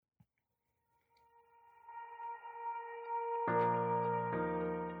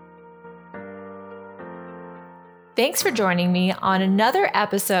Thanks for joining me on another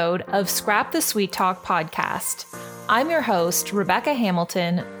episode of Scrap the Sweet Talk podcast. I'm your host, Rebecca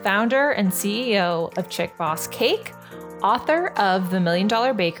Hamilton, founder and CEO of Chick Boss Cake, author of The $1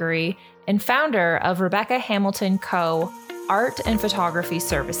 Million Bakery, and founder of Rebecca Hamilton Co. Art and Photography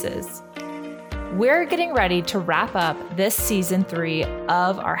Services. We're getting ready to wrap up this season 3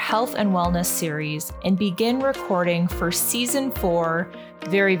 of our health and wellness series and begin recording for season 4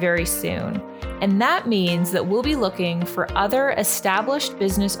 very, very soon. And that means that we'll be looking for other established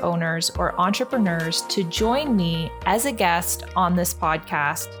business owners or entrepreneurs to join me as a guest on this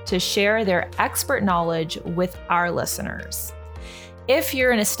podcast to share their expert knowledge with our listeners. If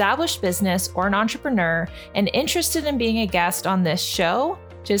you're an established business or an entrepreneur and interested in being a guest on this show,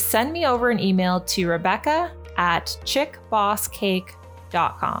 just send me over an email to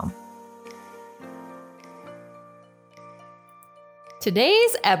rebecca@chickbosscake.com.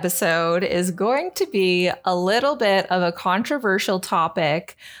 Today's episode is going to be a little bit of a controversial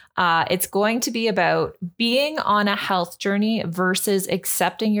topic. It's going to be about being on a health journey versus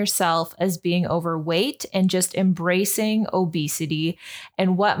accepting yourself as being overweight and just embracing obesity,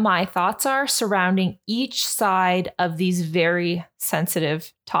 and what my thoughts are surrounding each side of these very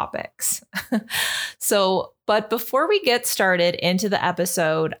sensitive topics. But before we get started into the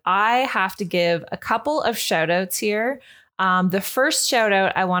episode, I have to give a couple of shout outs here. The first shout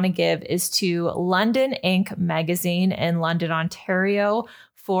out I want to give is to London Inc. magazine in London, Ontario,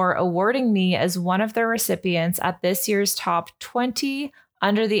 for awarding me as one of their recipients at this year's top 20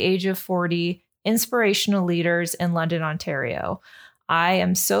 under the age of 40 inspirational leaders in London, Ontario. I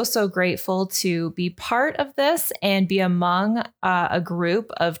am so grateful to be part of this and be among a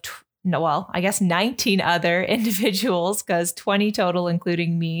group of 19 other individuals, because 20 total,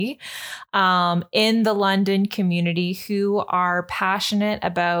 including me, in the London community who are passionate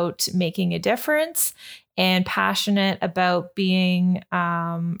about making a difference and passionate about being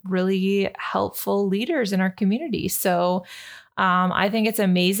really helpful leaders in our community. So I think it's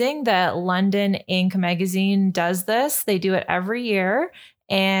amazing that London Inc. magazine does this. They do it every year.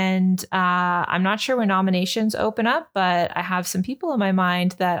 And I'm not sure when nominations open up, but I have some people in my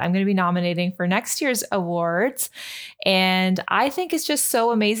mind that I'm going to be nominating for next year's awards. And I think it's just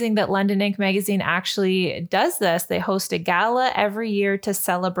so amazing that London Inc. magazine actually does this. They host a gala every year to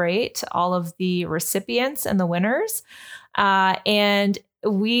celebrate all of the recipients and the winners. And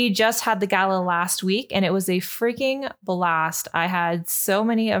we just had the gala last week and it was a freaking blast. I had so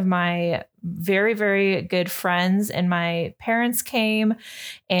many of my very, very good friends and my parents came,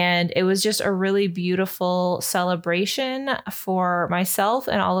 and it was just a really beautiful celebration for myself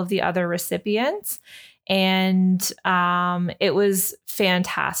and all of the other recipients. And it was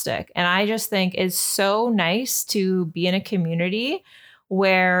fantastic. And I just think it's so nice to be in a community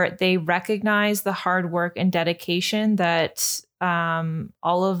where they recognize the hard work and dedication that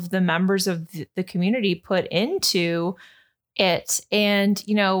all of the members of the community put into it. And,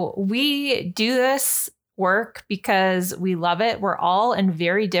 we do this work because we love it. We're all in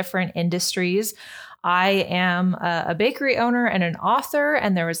very different industries. I am a bakery owner and an author,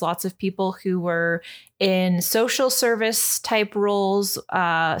 and there was lots of people who were in social service type roles,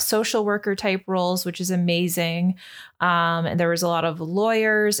 social worker type roles, which is amazing. And there was a lot of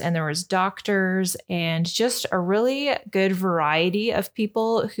lawyers and there was doctors and just a really good variety of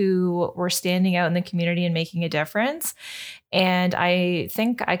people who were standing out in the community and making a difference. And I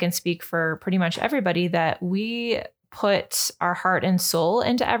think I can speak for pretty much everybody that we put our heart and soul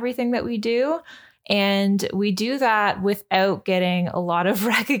into everything that we do. And we do that without getting a lot of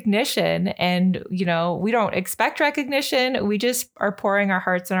recognition. And, we don't expect recognition. We just are pouring our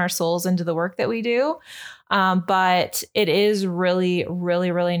hearts and our souls into the work that we do. But it is really, really,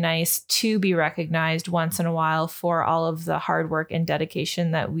 really nice to be recognized once in a while for all of the hard work and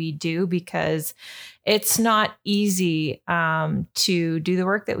dedication that we do, because it's not easy to do the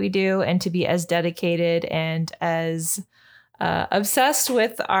work that we do and to be as dedicated and as obsessed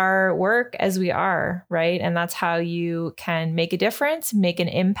with our work as we are, right? And that's how you can make a difference, make an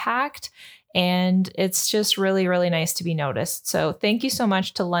impact. And it's just really, really nice to be noticed. So thank you so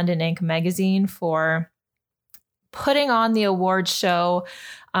much to London Inc. magazine for putting on the awards show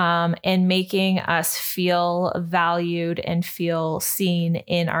and making us feel valued and feel seen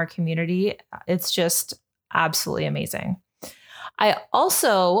in our community. It's just absolutely amazing. I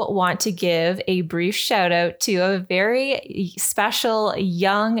also want to give a brief shout out to a very special,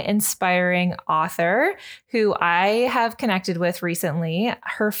 young, inspiring author who I have connected with recently.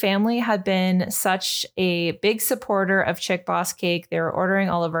 Her family had been such a big supporter of Chick Boss Cake. They were ordering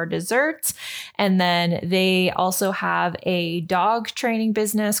all of our desserts And then they also have a dog training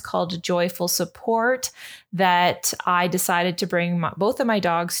business called Joyful Support that I decided to bring both of my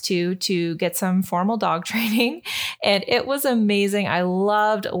dogs to get some formal dog training. And it was amazing. I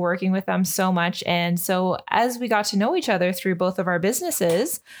loved working with them so much. And so as we got to know each other through both of our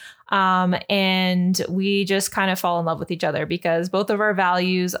businesses, and we just kind of fall in love with each other because both of our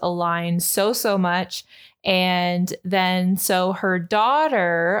values align so much. And then so her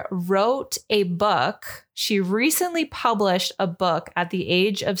daughter wrote a book. She recently published a book at the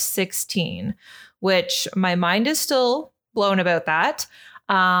age of 16, which my mind is still blown about that.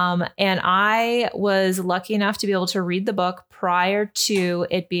 And I was lucky enough to be able to read the book prior to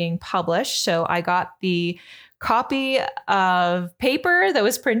it being published. So I got the copy of paper that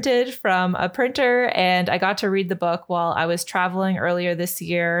was printed from a printer, and I got to read the book while I was traveling earlier this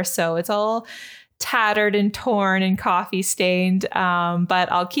year. So it's all tattered and torn and coffee stained.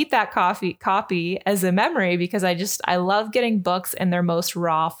 But I'll keep that copy as a memory because I love getting books in their most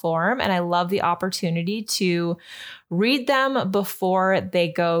raw form. And I love the opportunity to read them before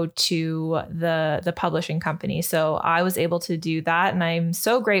they go to the publishing company. So I was able to do that. And I'm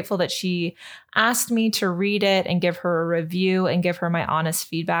so grateful that she asked me to read it and give her a review and give her my honest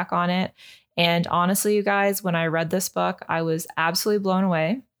feedback on it. And honestly, you guys, when I read this book, I was absolutely blown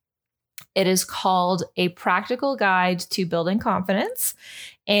away. It is called A Practical Guide to Building Confidence.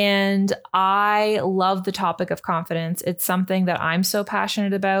 And I love the topic of confidence. It's something that I'm so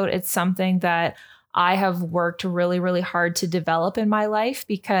passionate about. It's something that I have worked really hard to develop in my life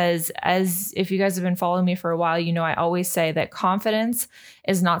because if you guys have been following me for a while, you know, I always say that confidence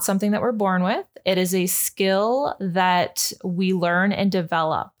is not something that we're born with. It is a skill that we learn and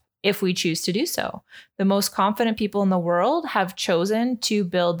develop if we choose to do so. The most confident people in the world have chosen to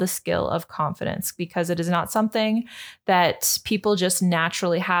build the skill of confidence because it is not something that people just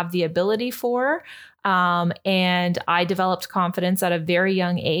naturally have the ability for. And I developed confidence at a very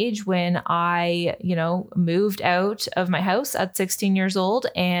young age when I, moved out of my house at 16 years old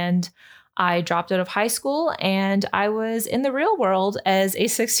and I dropped out of high school and I was in the real world as a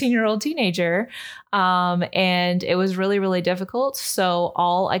 16-year-old teenager. And it was really difficult. So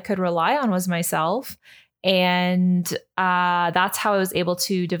all I could rely on was myself. And that's how I was able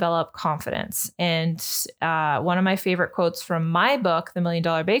to develop confidence. And one of my favorite quotes from my book, The $1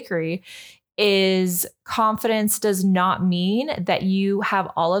 Million Bakery, is confidence does not mean that you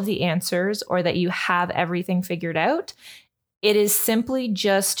have all of the answers or that you have everything figured out. It is simply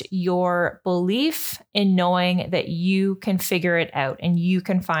just your belief in knowing that you can figure it out and you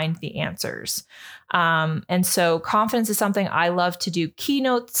can find the answers. And so confidence is something I love to do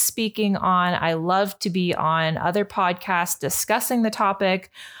keynote speaking on. I love to be on other podcasts discussing the topic.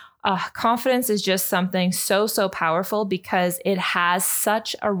 Confidence is just something so powerful because it has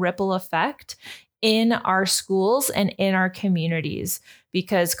such a ripple effect in our schools and in our communities,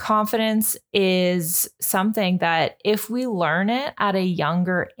 because confidence is something that if we learn it at a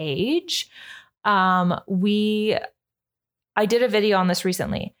younger age, I did a video on this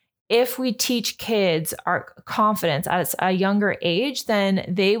recently. If we teach kids our confidence at a younger age, then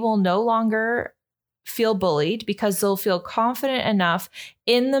they will no longer feel bullied because they'll feel confident enough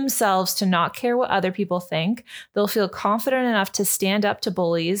in themselves to not care what other people think. They'll feel confident enough to stand up to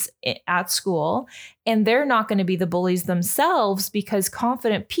bullies at school, and they're not going to be the bullies themselves because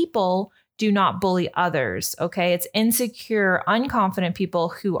confident people do not bully others. Okay. It's insecure, unconfident people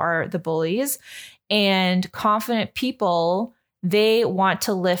who are the bullies, and confident people, they want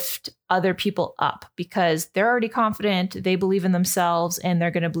to lift other people up because they're already confident, they believe in themselves, and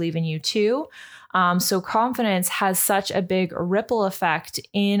they're going to believe in you too. So confidence has such a big ripple effect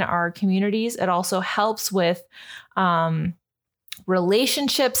in our communities. It also helps with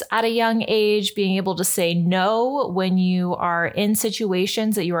relationships at a young age, being able to say no when you are in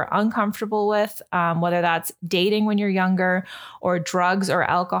situations that you are uncomfortable with, whether that's dating when you're younger or drugs or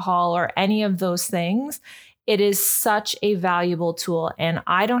alcohol or any of those things. It is such a valuable tool. And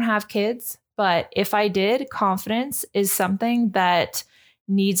I don't have kids, but if I did, confidence is something that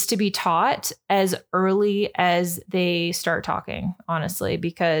needs to be taught as early as they start talking, honestly,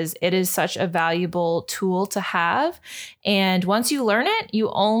 because it is such a valuable tool to have. And once you learn it,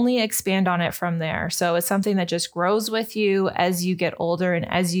 you only expand on it from there. So it's something that just grows with you as you get older and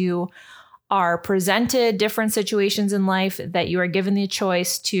as you are presented different situations in life that you are given the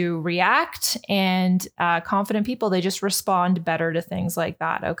choice to react. And confident people, they just respond better to things like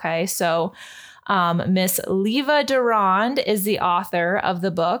that. Okay. So Miss Leva Durand is the author of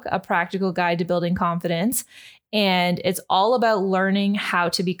the book, A Practical Guide to Building Confidence. And it's all about learning how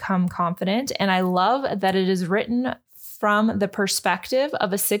to become confident. And I love that it is written from the perspective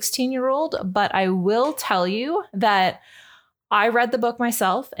of a 16-year-old, but I will tell you that I read the book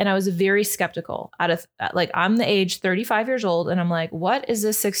myself and I was very skeptical I'm the age 35 years old and I'm like, what is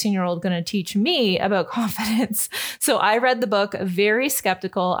this 16-year-old going to teach me about confidence? So I read the book very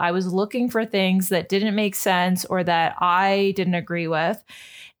skeptical. I was looking for things that didn't make sense or that I didn't agree with.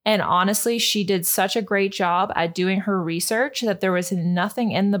 And honestly, she did such a great job at doing her research that there was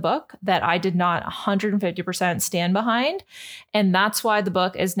nothing in the book that I did not 150% stand behind. And that's why the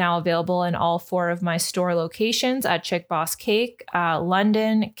book is now available in all 4 of my store locations at Chick Boss Cake,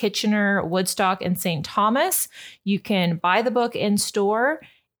 London, Kitchener, Woodstock, and St. Thomas. You can buy the book in store.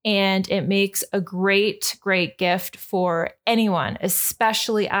 And it makes a great, great gift for anyone,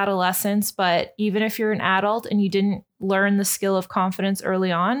 especially adolescents. But even if you're an adult and you didn't learn the skill of confidence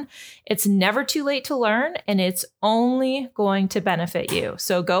early on, it's never too late to learn and it's only going to benefit you.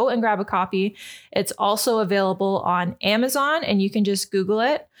 So go and grab a copy. It's also available on Amazon and you can just Google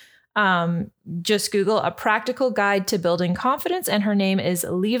it. Just Google A Practical Guide to Building Confidence. And her name is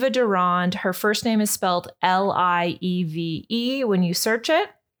Lieve Durand. Her first name is spelled Lieve when you search it.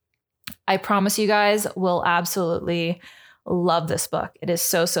 I promise you guys will absolutely love this book. It is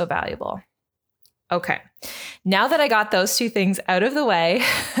so, so valuable. Okay. Now that I got those 2 things out of the way,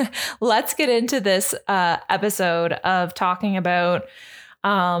 let's get into this episode of talking about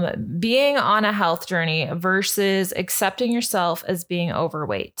being on a health journey versus accepting yourself as being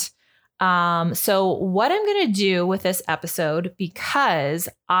overweight. So what I'm going to do with this episode, because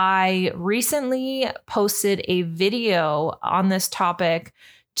I recently posted a video on this topic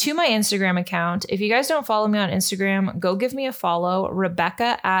to my Instagram account. If you guys don't follow me on Instagram, go give me a follow,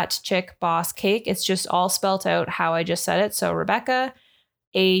 Rebecca at Chick Boss Cake. It's just all spelled out how I just said it. So Rebecca,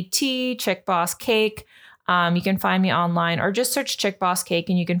 A-T, Chick Boss Cake. You can find me online or just search Chick Boss Cake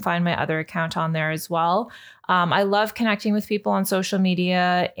and you can find my other account on there as well. I love connecting with people on social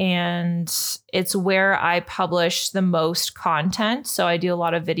media and it's where I publish the most content. So I do a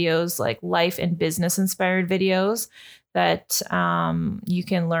lot of videos like life and business inspired videos that you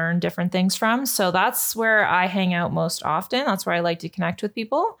can learn different things from. So that's where I hang out most often. That's where I like to connect with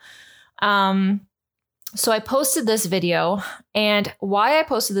people. So I posted this video, and why I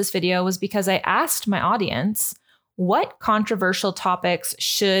posted this video was because I asked my audience, what controversial topics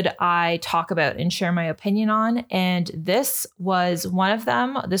should I talk about and share my opinion on? And this was one of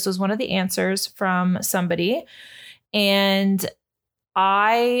them. This was one of the answers from somebody. And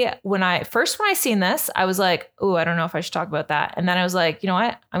when I seen this, I was like, oh, I don't know if I should talk about that. And then I was like, you know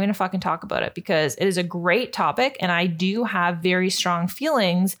what? I'm going to fucking talk about it because it is a great topic. And I do have very strong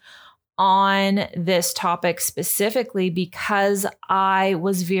feelings on this topic specifically because I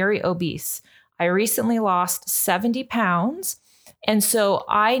was very obese. I recently lost 70 pounds. And so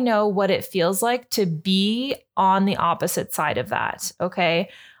I know what it feels like to be on the opposite side of that. Okay.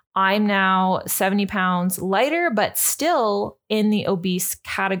 I'm now 70 pounds lighter, but still in the obese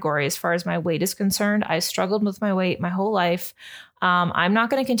category as far as my weight is concerned. I struggled with my weight my whole life. I'm not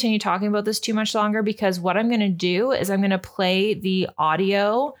going to continue talking about this too much longer because what I'm going to do is I'm going to play the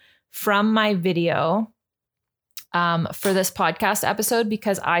audio from my video for this podcast episode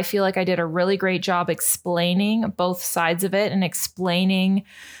because I feel like I did a really great job explaining both sides of it and explaining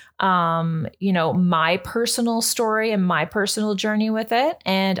my personal story and my personal journey with it.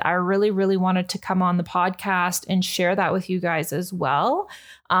 And I really, really wanted to come on the podcast and share that with you guys as well.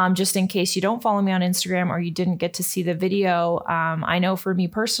 Just in case you don't follow me on Instagram or you didn't get to see the video. I know for me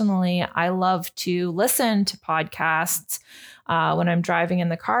personally, I love to listen to podcasts when I'm driving in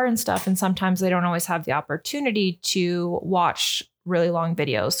the car and stuff. And sometimes I don't always have the opportunity to watch really long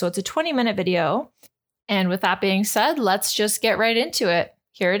videos. So it's a 20-minute video. And with that being said, let's just get right into it.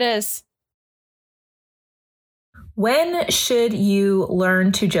 Here it is. When should you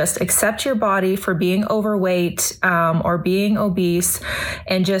learn to just accept your body for being overweight or being obese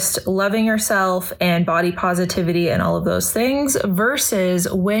and just loving yourself and body positivity and all of those things versus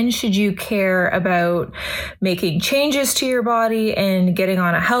when should you care about making changes to your body and getting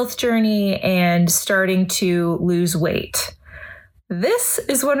on a health journey and starting to lose weight? This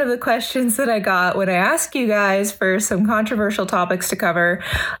is one of the questions that I got when I asked you guys for some controversial topics to cover,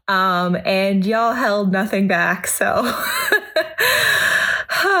 and y'all held nothing back. So,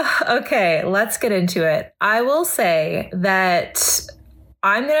 okay, let's get into it. I will say that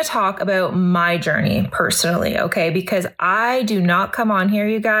I'm going to talk about my journey personally, okay? Because I do not come on here,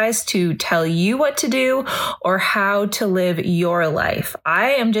 you guys, to tell you what to do or how to live your life.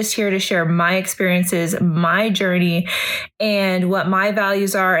 I am just here to share my experiences, my journey, and what my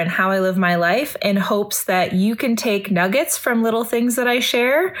values are and how I live my life, in hopes that you can take nuggets from little things that I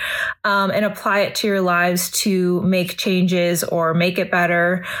share and apply it to your lives to make changes or make it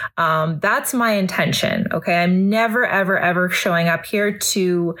better. That's my intention, okay? I'm never, ever, ever showing up here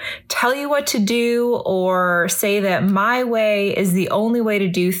to tell you what to do or say that my way is the only way to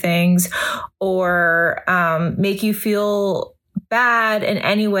do things, or make you feel bad in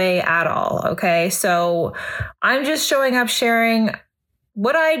any way at all. Okay. So I'm just showing up, sharing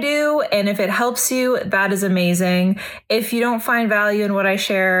what I do. And if it helps you, that is amazing. If you don't find value in what I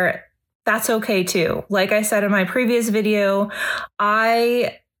share, that's okay too. Like I said in my previous video,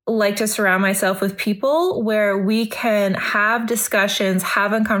 I like to surround myself with people where we can have discussions,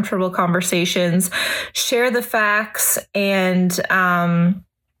 have uncomfortable conversations, share the facts, and,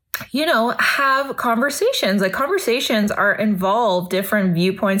 have conversations. Like, conversations are involve different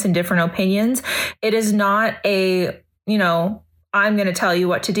viewpoints and different opinions. It is not a, I'm going to tell you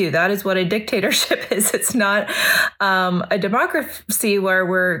what to do. That is what a dictatorship is. It's not a democracy where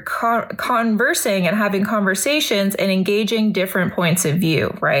we're conversing and having conversations and engaging different points of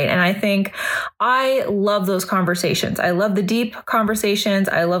view, right? And I think I love those conversations. I love the deep conversations.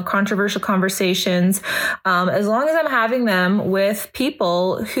 I love controversial conversations, as long as I'm having them with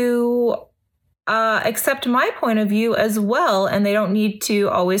people who accept my point of view as well. And they don't need to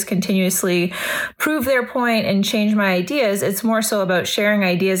always continuously prove their point and change my ideas. It's more so about sharing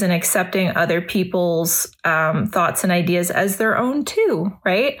ideas and accepting other people's thoughts and ideas as their own too,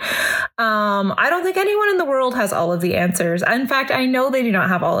 right? I don't think anyone in the world has all of the answers. In fact, I know they do not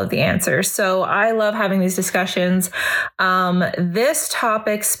have all of the answers. So I love having these discussions. This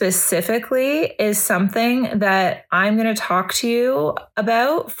topic specifically is something that I'm going to talk to you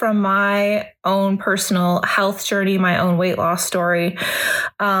about from my own personal health journey, my own weight loss story.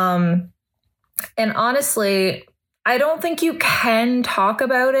 And honestly, I don't think you can talk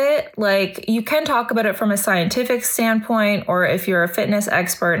about it. Like, you can talk about it from a scientific standpoint, or if you're a fitness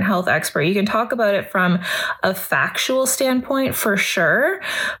expert and health expert, you can talk about it from a factual standpoint for sure.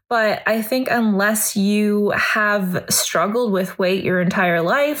 But I think unless you have struggled with weight your entire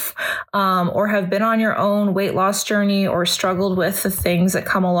life, or have been on your own weight loss journey, or struggled with the things that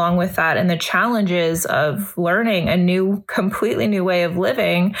come along with that and the challenges of learning a completely new way of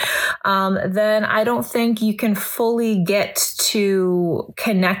living, then I don't think you can fully get to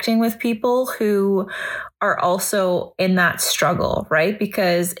connecting with people who are also in that struggle, right?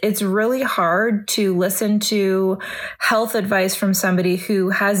 Because it's really hard to listen to health advice from somebody who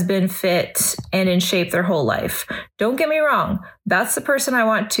has been fit and in shape their whole life. Don't get me wrong. That's the person I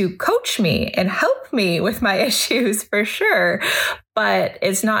want to coach me and help me with my issues for sure. But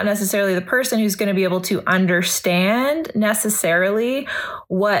it's not necessarily the person who's going to be able to understand necessarily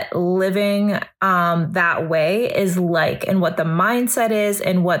what living that way is like, and what the mindset is,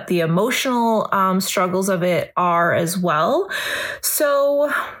 and what the emotional struggles of it are as well.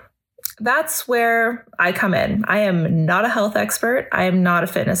 So that's where I come in. I am not a health expert. I am not a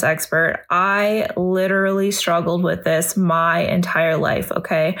fitness expert. I literally struggled with this my entire life.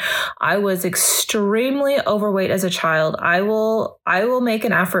 Okay. I was extremely overweight as a child. I will make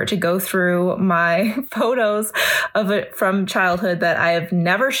an effort to go through my photos of it from childhood that I have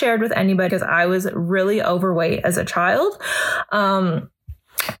never shared with anybody, because I was really overweight as a child.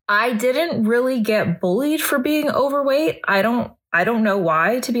 I didn't really get bullied for being overweight. I don't know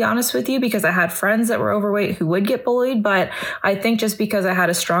why, to be honest with you, because I had friends that were overweight who would get bullied. But I think just because I had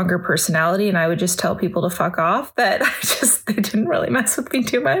a stronger personality and I would just tell people to fuck off, that they didn't really mess with me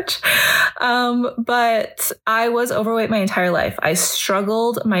too much. But I was overweight my entire life. I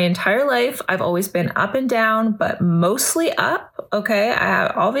struggled my entire life. I've always been up and down, but mostly up. Okay. I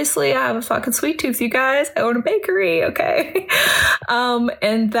have a fucking sweet tooth, you guys. I own a bakery. Okay.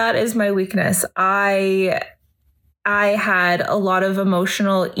 And that is my weakness. I had a lot of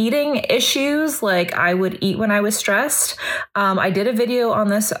emotional eating issues. Like, I would eat when I was stressed. I did a video on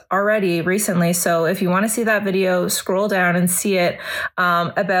this already recently. So if you want to see that video, scroll down and see it,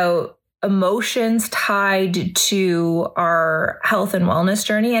 about emotions tied to our health and wellness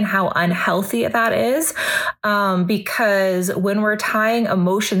journey and how unhealthy that is. Because when we're tying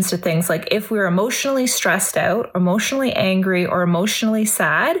emotions to things, like if we're emotionally stressed out, emotionally angry, or emotionally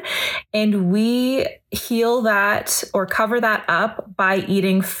sad, and we heal that or cover that up by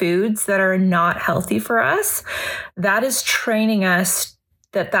eating foods that are not healthy for us, that is training us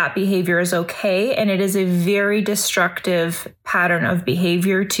that behavior is okay. And it is a very destructive pattern of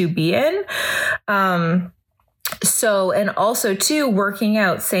behavior to be in. So, and also too, working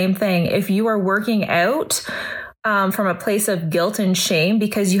out, same thing. If you are working out from a place of guilt and shame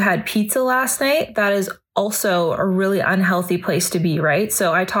because you had pizza last night, that is also a really unhealthy place to be, right?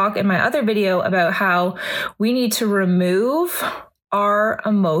 So I talk in my other video about how we need to remove our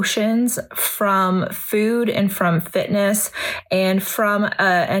emotions from food and from fitness and from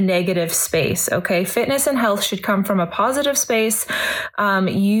a negative space. Okay. Fitness and health should come from a positive space.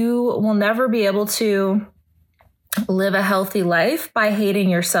 You will never be able to live a healthy life by hating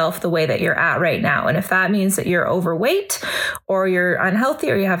yourself the way that you're at right now. And if that means that you're overweight or you're unhealthy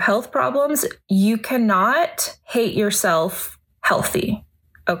or you have health problems, you cannot hate yourself healthy.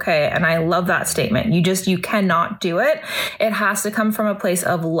 Okay. And I love that statement. You cannot do it. It has to come from a place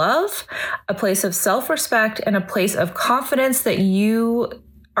of love, a place of self-respect, and a place of confidence that you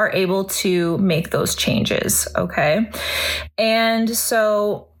are able to make those changes. Okay. And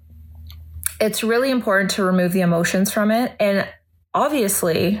so it's really important to remove the emotions from it. And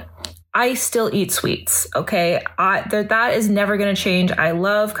obviously, I still eat sweets, okay? That is never going to change. I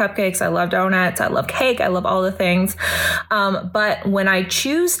love cupcakes. I love donuts. I love cake. I love all the things. But when I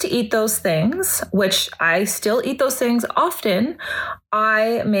choose to eat those things, which I still eat those things often,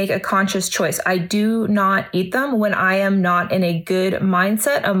 I make a conscious choice. I do not eat them when I am not in a good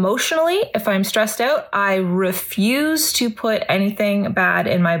mindset emotionally. If I'm stressed out, I refuse to put anything bad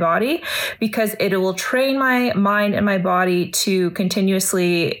in my body because it will train my mind and my body to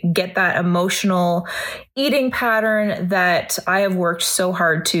continuously get that emotional eating pattern that I have worked so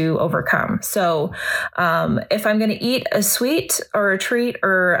hard to overcome. So if I'm going to eat a sweet or a treat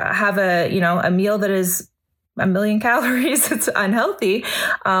or have a meal that is 1,000,000 calories, it's unhealthy,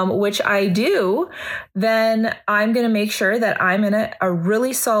 which I do, then I'm going to make sure that I'm in a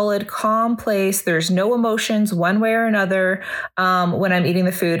really solid, calm place. There's no emotions one way or another when I'm eating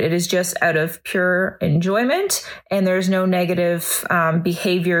the food. It is just out of pure enjoyment, and there's no negative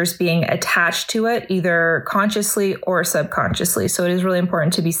behaviors being attached to it, either consciously or subconsciously. So it is really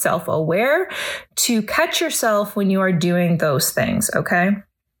important to be self-aware, to catch yourself when you are doing those things, okay?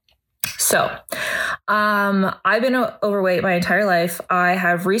 So, I've been overweight my entire life. I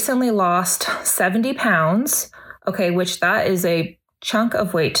have recently lost 70 pounds, okay, which that is a chunk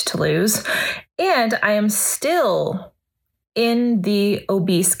of weight to lose. And I am still in the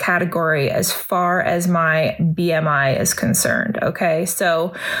obese category as far as my BMI is concerned. Okay.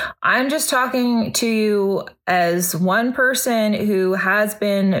 So I'm just talking to you as one person who has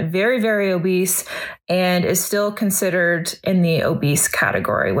been very, very obese and is still considered in the obese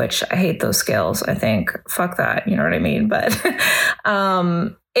category, which I hate those scales. I think, fuck that. You know what I mean?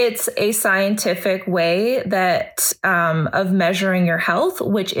 But, it's a scientific way that of measuring your health,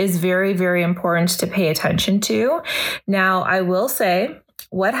 which is very, very important to pay attention to. Now, I will say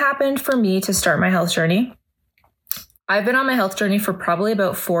what happened for me to start my health journey. I've been on my health journey for probably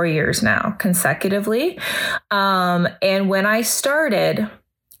about 4 years now, consecutively. And when I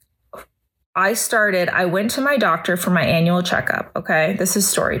went to my doctor for my annual checkup. Okay. This is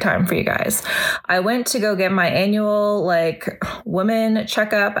story time for you guys. I went to go get my annual woman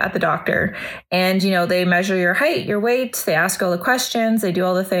checkup at the doctor, and, they measure your height, your weight. They ask all the questions. They do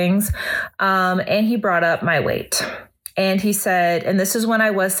all the things. And he brought up my weight. And he said, and this is when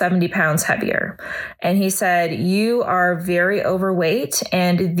I was 70 pounds heavier. And he said, you are very overweight,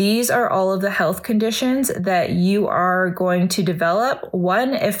 and these are all of the health conditions that you are going to develop,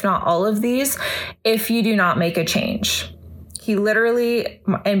 one, if not all of these, if you do not make a change. He literally,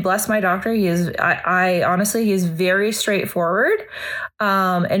 and bless my doctor, he is very straightforward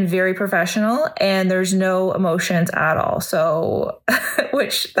and very professional, and there's no emotions at all. So,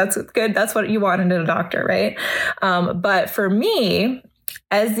 which that's good. That's what you want in a doctor, right? But for me,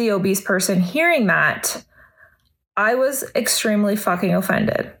 as the obese person hearing that, I was extremely fucking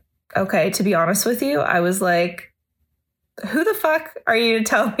offended. Okay. To be honest with you, I was like, who the fuck are you to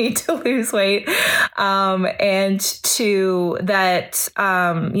tell me to lose weight? And to that,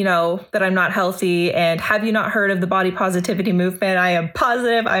 that I'm not healthy. And have you not heard of the body positivity movement? I am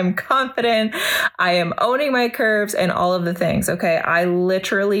positive. I'm confident. I am owning my curves and all of the things. Okay. I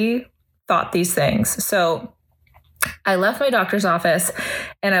literally thought these things. So I left my doctor's office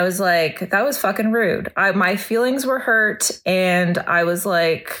and I was like, that was fucking rude. My feelings were hurt. And I was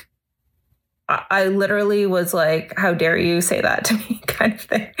like, I literally was like, how dare you say that to me, kind of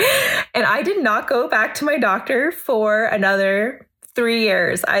thing. And I did not go back to my doctor for another 3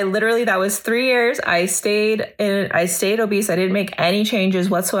 years. That was 3 years. I stayed obese. I didn't make any changes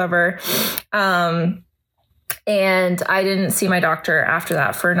whatsoever. And I didn't see my doctor after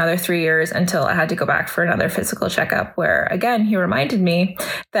that for another 3 years until I had to go back for another physical checkup, where again, he reminded me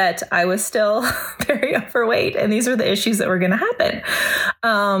that I was still very overweight and these are the issues that were going to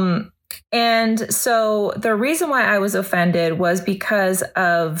happen. And so the reason why I was offended was because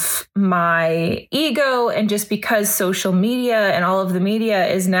of my ego, and just because social media and all of the media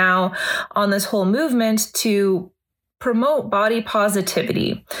is now on this whole movement to promote body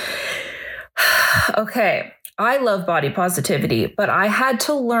positivity. Okay. I love body positivity, but I had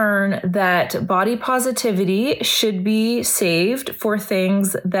to learn that body positivity should be saved for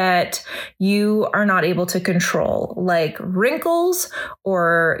things that you are not able to control, like wrinkles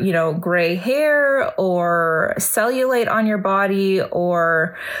or, gray hair or cellulite on your body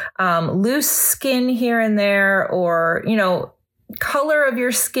or loose skin here and there, or, color of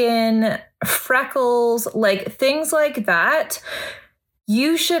your skin, freckles, like things like that.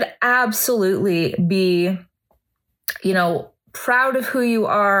 You should absolutely be proud of who you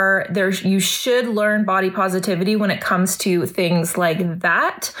are. You should learn body positivity when it comes to things like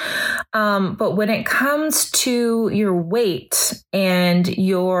that. But when it comes to your weight and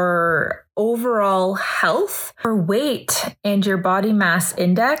your overall health, your weight and your body mass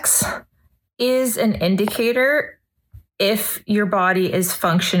index is an indicator if your body is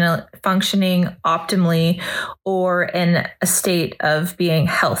functioning optimally or in a state of being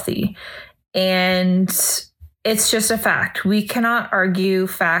healthy. And it's just a fact. We cannot argue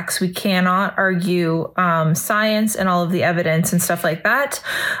facts. We cannot argue science and all of the evidence and stuff like that.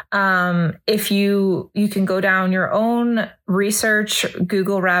 If you can go down your own research,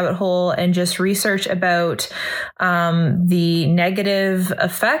 Google rabbit hole, and just research about the negative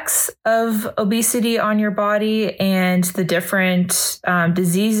effects of obesity on your body and the different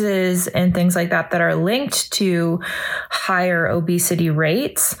diseases and things like that that are linked to higher obesity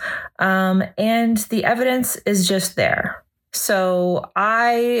rates. And the evidence is just there. So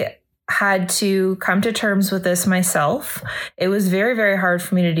I had to come to terms with this myself. It was very, very hard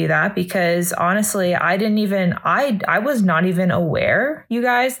for me to do that because honestly, I was not even aware, you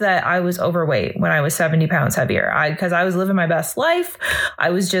guys, that I was overweight when I was 70 pounds heavier. Because I was living my best life. I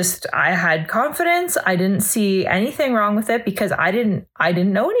had confidence. I didn't see anything wrong with it because I didn't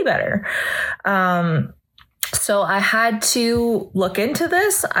know any better. So I had to look into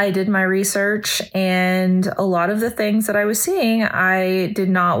this. I did my research, and a lot of the things that I was seeing, I did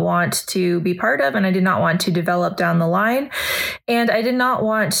not want to be part of, and I did not want to develop down the line. And I did not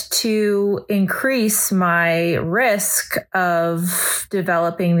want to increase my risk of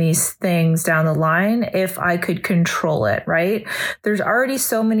developing these things down the line if I could control it, right? There's already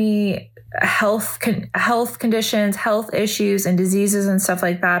so many health conditions, health issues and diseases and stuff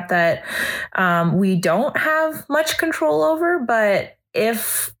like that we don't have much control over. But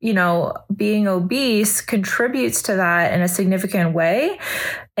if, being obese contributes to that in a significant way,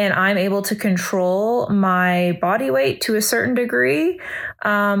 and I'm able to control my body weight to a certain degree,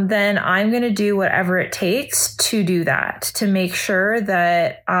 then I'm going to do whatever it takes to do that, to make sure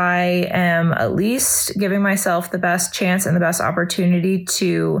that I am at least giving myself the best chance and the best opportunity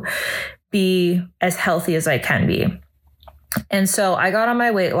to be as healthy as I can be. And so I got on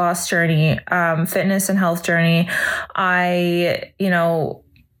my weight loss journey, fitness and health journey.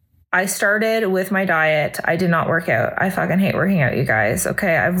 I started with my diet. I did not work out. I fucking hate working out, you guys.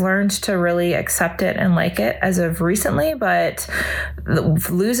 Okay. I've learned to really accept it and like it as of recently, but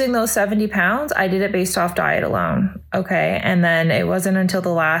losing those 70 pounds, I did it based off diet alone. Okay. And then it wasn't until the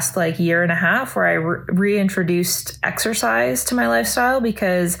last year and a half where I reintroduced exercise to my lifestyle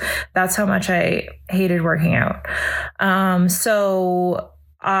because that's how much I hated working out. So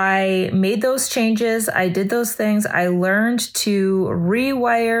I made those changes. I did those things. I learned to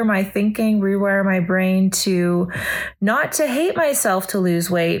rewire my thinking, rewire my brain to not to hate myself to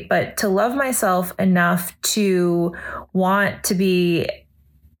lose weight, but to love myself enough to want to be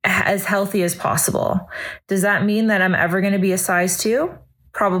as healthy as possible. Does that mean that I'm ever going to be a size 2?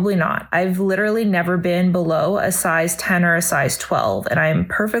 Probably not. I've literally never been below a size 10 or a size 12, and I'm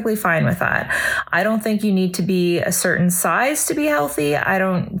perfectly fine with that. I don't think you need to be a certain size to be healthy. I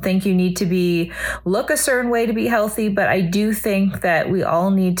don't think you need to look a certain way to be healthy, but I do think that we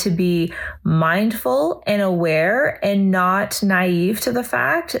all need to be mindful and aware and not naive to the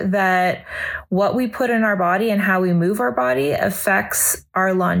fact that what we put in our body and how we move our body affects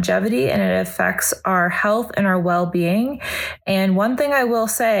our longevity and it affects our health and our well-being. And one thing I will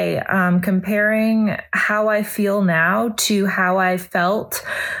say, comparing how I feel now to how I felt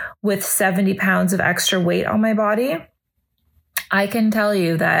with 70 pounds of extra weight on my body, I can tell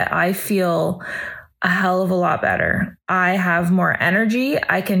you that I feel a hell of a lot better. I have more energy.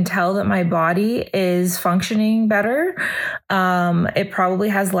 I can tell that my body is functioning better. It probably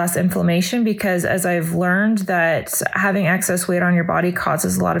has less inflammation because, as I've learned, that having excess weight on your body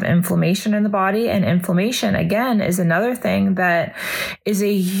causes a lot of inflammation in the body. And inflammation, again, is another thing that is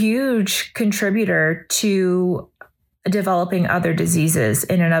a huge contributor to developing other diseases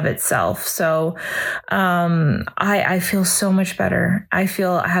in and of itself. So I feel so much better. I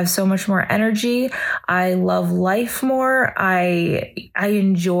have so much more energy. I love life more. I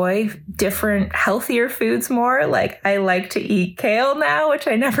enjoy different healthier foods more. Like, I like to eat kale now, which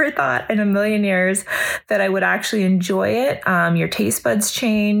I never thought in a million years that I would actually enjoy it. Your taste buds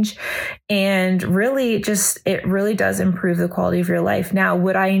change, and really it really does improve the quality of your life. Now,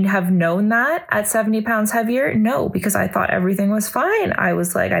 would I have known that at 70 pounds heavier? No, because I thought everything was fine. I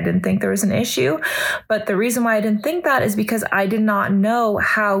was like, I didn't think there was an issue. But the reason why I didn't think that is because I did not know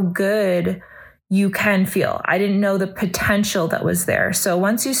how good you can feel. I didn't know the potential that was there. So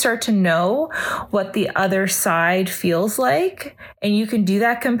once you start to know what the other side feels like, and you can do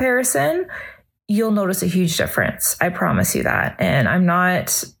that comparison, you'll notice a huge difference. I promise you that. And I'm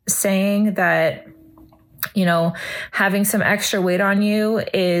not saying that, having some extra weight on you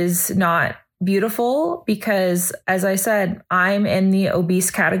is not beautiful, because, as I said, I'm in the obese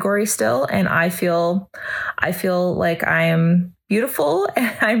category still, and I feel like I am beautiful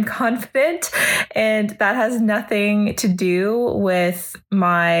and I'm confident, and that has nothing to do with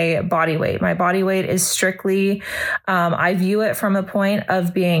my body weight. My body weight is strictly, I view it from a point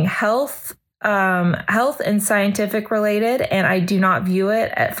of being health and scientific related, and I do not view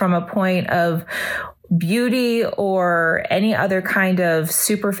it from a point of beauty or any other kind of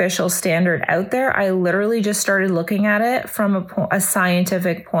superficial standard out there. I literally just started looking at it from a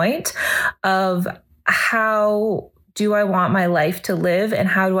scientific point of how do I want my life to live and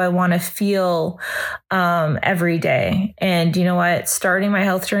how do I want to feel every day. And you know what? Starting my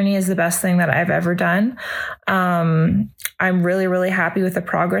health journey is the best thing that I've ever done. I'm really, really happy with the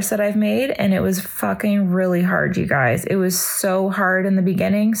progress that I've made. And it was fucking really hard, you guys. It was so hard in the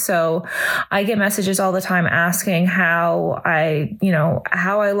beginning. So I get messages all the time asking how I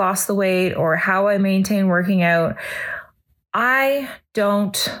lost the weight or how I maintain working out. I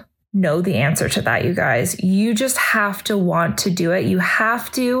don't know the answer to that, you guys. You just have to want to do it. You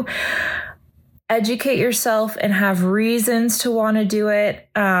have to educate yourself and have reasons to want to do it.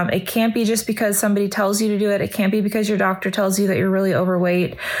 It can't be just because somebody tells you to do it. It can't be because your doctor tells you that you're really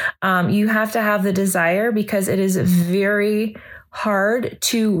overweight. You have to have the desire, because it is very hard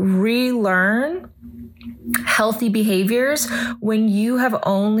to relearn healthy behaviors when you have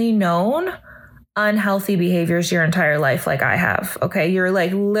only known unhealthy behaviors your entire life, like I have. Okay. You're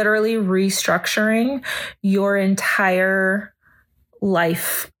like literally restructuring your entire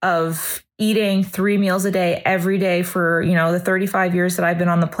life of eating 3 meals a day every day for, the 35 years that I've been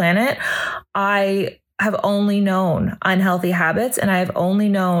on the planet. I have only known unhealthy habits, and I have only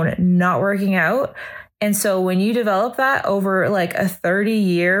known not working out. And so when you develop that over like a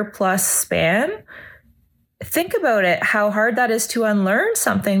 30-year plus span, think about it, how hard that is to unlearn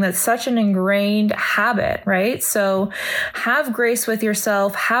something that's such an ingrained habit, right? So have grace with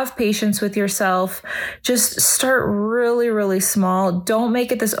yourself, have patience with yourself. Just start really, really small. Don't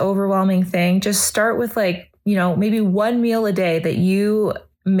make it this overwhelming thing. Just start with maybe one meal a day that you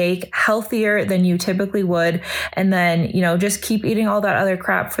make healthier than you typically would. And then, just keep eating all that other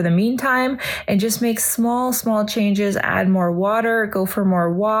crap for the meantime, and just make small changes, add more water, go for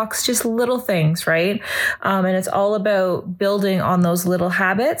more walks, just little things, right? And it's all about building on those little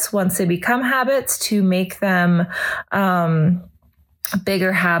habits once they become habits to make them,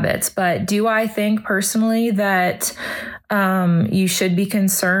 bigger habits. But do I think personally that you should be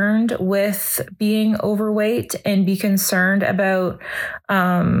concerned with being overweight and be concerned about,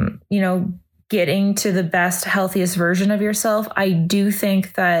 getting to the best, healthiest version of yourself? I do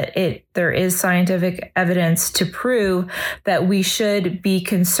think that there is scientific evidence to prove that we should be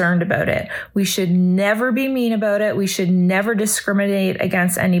concerned about it. We should never be mean about it. We should never discriminate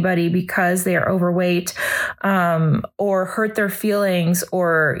against anybody because they are overweight, or hurt their feelings,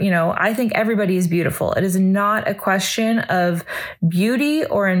 or, I think everybody is beautiful. It is not a question of beauty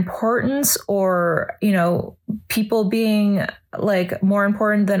or importance or, people being like more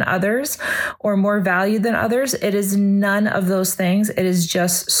important than others or more valued than others. It is none of those things. It is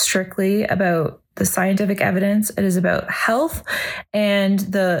just strictly about the scientific evidence. It is about health and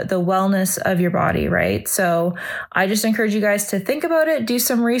the wellness of your body, right? So I just encourage you guys to think about it, do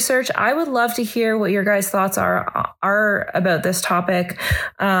some research. I would love to hear what your guys' thoughts are about this topic.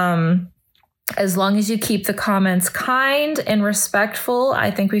 as long as you keep the comments kind and respectful,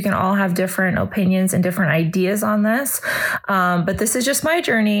 I think we can all have different opinions and different ideas on this. But this is just my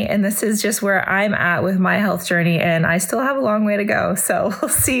journey, and this is just where I'm at with my health journey, and I still have a long way to go. So we'll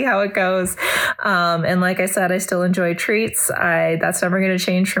see how it goes. And like I said, I still enjoy treats. That's never going to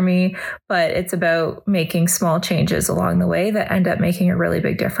change for me, but it's about making small changes along the way that end up making a really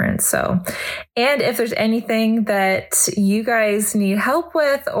big difference. So, and if there's anything that you guys need help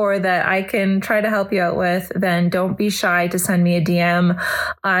with or that I can try to help you out with, then don't be shy to send me a DM.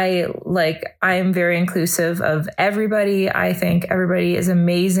 I am very inclusive of everybody. I think everybody is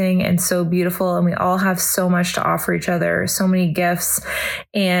amazing and so beautiful, and we all have so much to offer each other, so many gifts.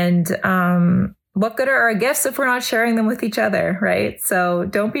 And what good are our gifts if we're not sharing them with each other, right? So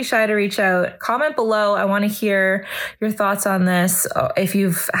don't be shy to reach out. Comment below. I want to hear your thoughts on this. If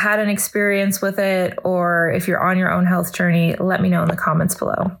you've had an experience with it, or if you're on your own health journey, let me know in the comments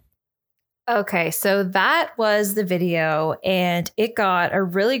below. Okay, so that was the video, and it got a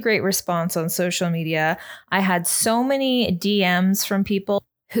really great response on social media. I had so many DMs from people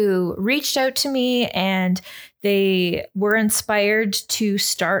who reached out to me, and they were inspired to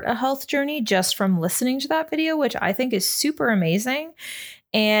start a health journey just from listening to that video, which I think is super amazing.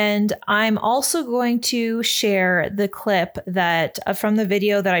 And I'm also going to share the clip that from the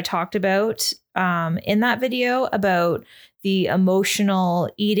video that I talked about in that video about the emotional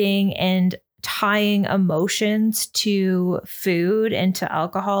eating and tying emotions to food and to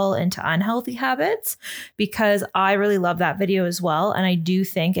alcohol and to unhealthy habits, because I really love that video as well. And I do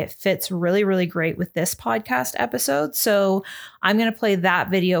think it fits really, really great with this podcast episode. So I'm going to play that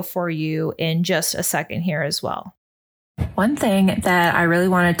video for you in just a second here as well. One thing that I really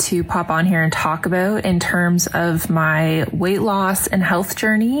wanted to pop on here and talk about in terms of my weight loss and health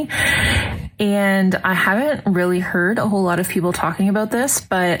journey, and I haven't really heard a whole lot of people talking about this,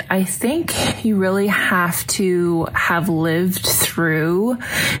 but I think you really have to have lived through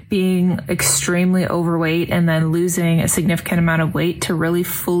being extremely overweight and then losing a significant amount of weight to really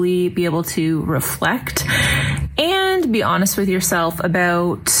fully be able to reflect and be honest with yourself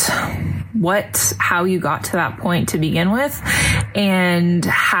about how you got to that point to begin with, and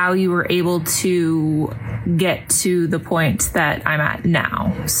how you were able to get to the point that I'm at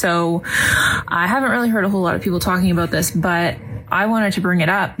now. So I haven't really heard a whole lot of people talking about this, but I wanted to bring it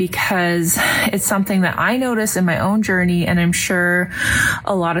up because it's something that I noticed in my own journey, and I'm sure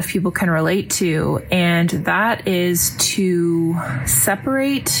a lot of people can relate to. And that is to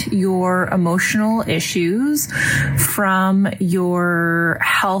separate your emotional issues from your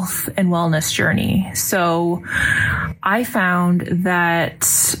health and wellness journey. So I found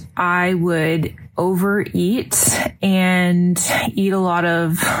that I would overeat and eat a lot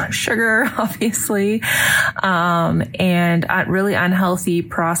of sugar, obviously, and really unhealthy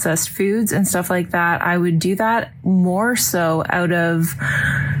processed foods and stuff like that. I would do that more so out of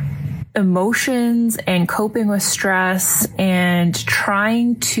emotions and coping with stress and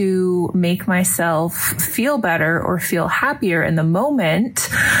trying to make myself feel better or feel happier in the moment,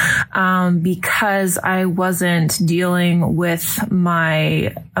 because I wasn't dealing with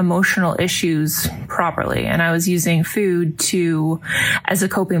my emotional issues properly. And I was using food as a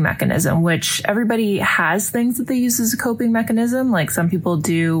coping mechanism, which everybody has things that they use as a coping mechanism. Like some people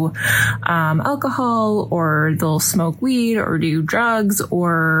do alcohol, or they'll smoke weed, or do drugs,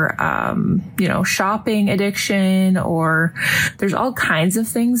 or shopping addiction, or there's all kinds of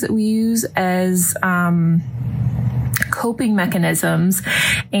things that we use as coping mechanisms.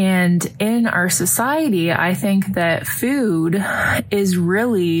 And in our society, I think that food is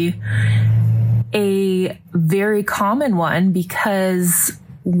really a very common one, because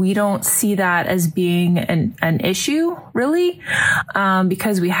we don't see that as being an issue, really,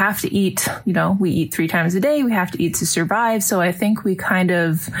 because we have to eat, we eat 3 times a day. We have to eat to survive. So I think we kind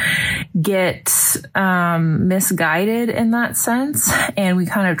of get misguided in that sense, and we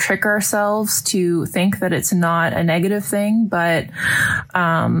kind of trick ourselves to think that it's not a negative thing, but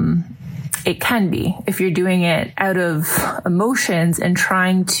it can be if you're doing it out of emotions and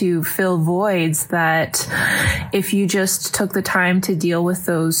trying to fill voids that if you just took the time to deal with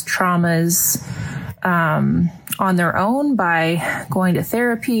those traumas on their own by going to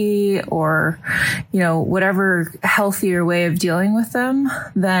therapy or, whatever healthier way of dealing with them,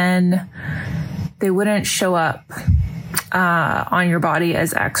 then they wouldn't show up on your body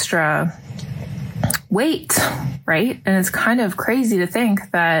as extra weight, right? And it's kind of crazy to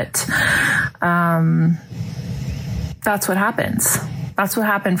think that that's what happens. that's what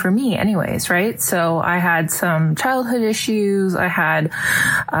happened for me anyways, right? So I had some childhood issues. I had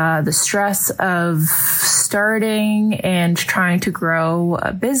the stress of starting and trying to grow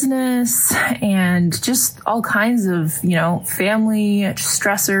a business and just all kinds of, family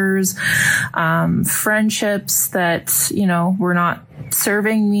stressors, friendships that, were not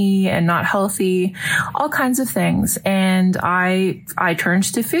serving me and not healthy, all kinds of things. And I turned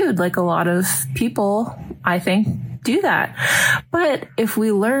to food like a lot of people, I think, do that. But if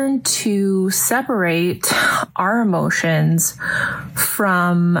we learn to separate our emotions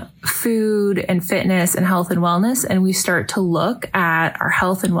from food and fitness and health and wellness, and we start to look at our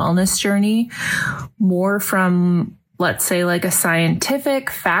health and wellness journey more from, let's say, like a scientific,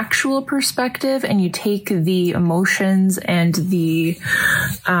 factual perspective, and you take the emotions and the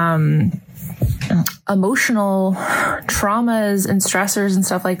emotional traumas and stressors and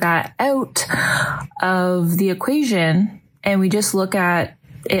stuff like that out of the equation, and we just look at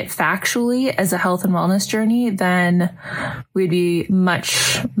it factually as a health and wellness journey, then we'd be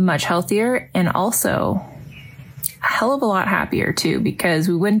much, much healthier, and also a hell of a lot happier too, because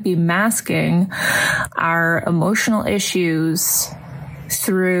we wouldn't be masking our emotional issues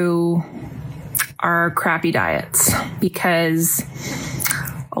through our crappy diets, because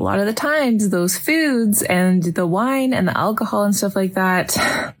a lot of the times those foods and the wine and the alcohol and stuff like that,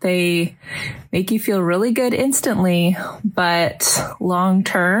 they make you feel really good instantly, but long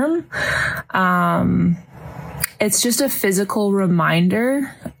term, it's just a physical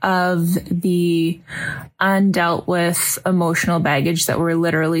reminder of the undealt with emotional baggage that we're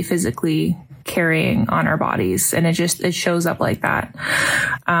literally physically carrying on our bodies. And it shows up like that.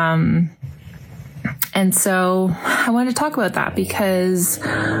 And so I want to talk about that because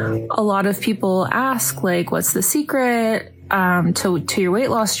a lot of people ask, like, what's the secret to your weight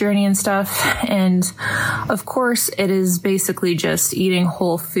loss journey and stuff? And of course, it is basically just eating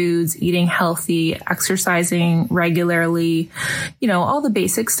whole foods, eating healthy, exercising regularly, all the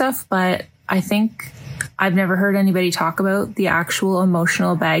basic stuff. But I think I've never heard anybody talk about the actual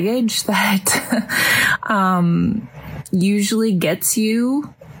emotional baggage that usually gets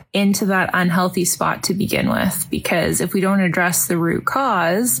you into that unhealthy spot to begin with. Because if we don't address the root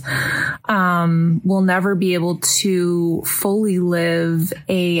cause, we'll never be able to fully live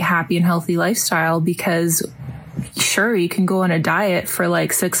a happy and healthy lifestyle. Because sure, you can go on a diet for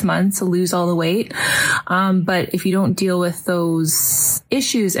like 6 months, lose all the weight. But if you don't deal with those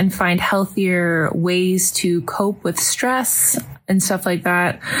issues and find healthier ways to cope with stress and stuff like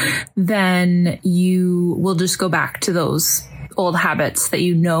that, then you will just go back to those old habits that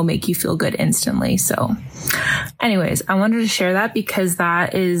make you feel good instantly. So anyways, I wanted to share that because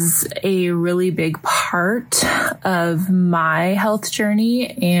that is a really big part of my health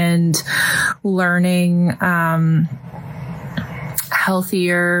journey and learning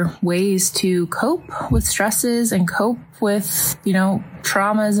healthier ways to cope with stresses and cope with,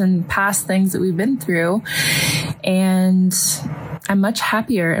 traumas and past things that we've been through. And I'm much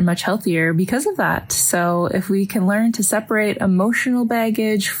happier and much healthier because of that. So if we can learn to separate emotional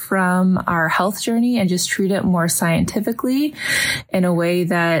baggage from our health journey and just treat it more scientifically in a way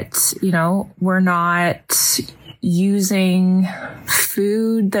that, we're not using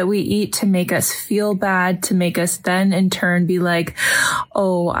food that we eat to make us feel bad, to make us then in turn be like,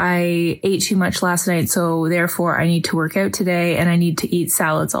 oh, I ate too much last night, so therefore I need to work out today and I need to eat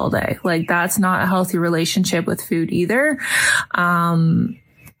salads all day. Like, that's not a healthy relationship with food either.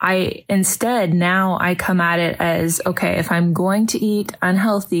 Instead now I come at it as, okay, if I'm going to eat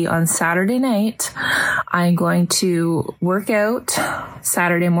unhealthy on Saturday night, I'm going to work out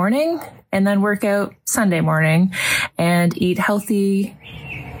Saturday morning and then work out Sunday morning and eat healthy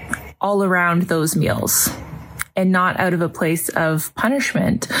all around those meals. And not out of a place of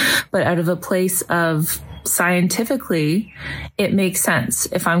punishment, but out of a place of scientifically, it makes sense.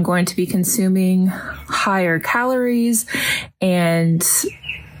 If I'm going to be consuming higher calories, and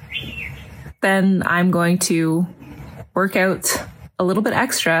then I'm going to work out a little bit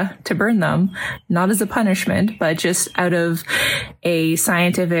extra to burn them, not as a punishment, but just out of a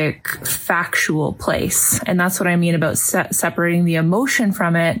scientific, factual place. And that's what I mean about separating the emotion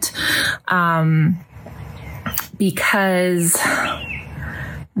from it. Because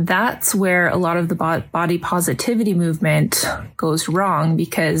that's where a lot of the body positivity movement goes wrong,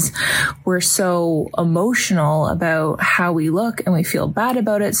 because we're so emotional about how we look and we feel bad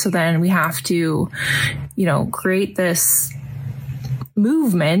about it. So then we have to, create this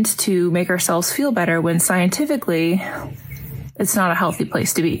movement to make ourselves feel better, when scientifically it's not a healthy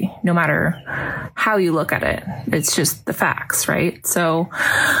place to be, no matter how you look at it. It's just the facts, right? So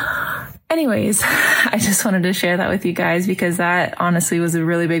Anyways, I just wanted to share that with you guys because that honestly was a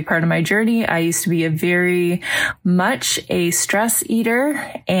really big part of my journey. I used to be a very much a stress eater,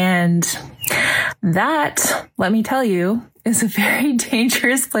 and that, let me tell you, is a very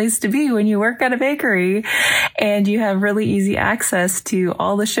dangerous place to be when you work at a bakery and you have really easy access to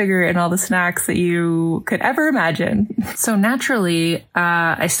all the sugar and all the snacks that you could ever imagine. So naturally,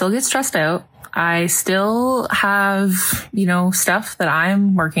 I still get stressed out. I still have, stuff that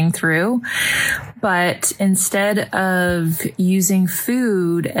I'm working through, but instead of using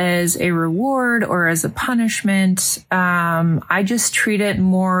food as a reward or as a punishment, I just treat it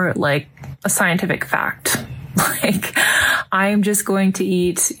more like a scientific fact. Like, I'm just going to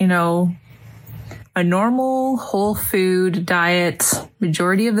eat, a normal whole food diet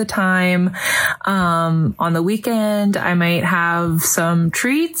majority of the time. On the weekend, I might have some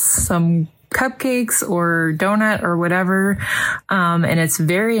treats, some cupcakes or donut or whatever. And it's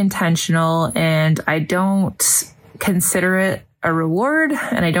very intentional, and I don't consider it a reward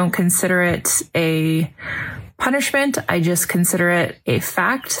and I don't consider it a punishment. I just consider it a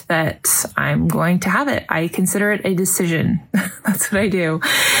fact that I'm going to have it. I consider it a decision. That's what I do.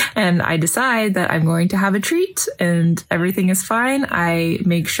 And I decide that I'm going to have a treat and everything is fine. I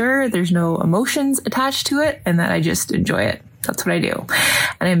make sure there's no emotions attached to it and that I just enjoy it. That's what I do.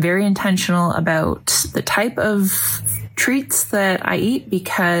 And I'm very intentional about the type of treats that I eat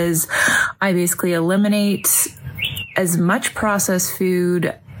because I basically eliminate as much processed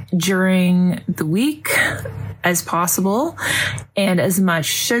food during the week as possible and as much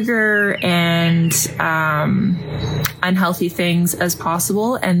sugar and unhealthy things as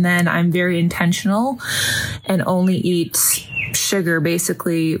possible. And then I'm very intentional and only eat sugar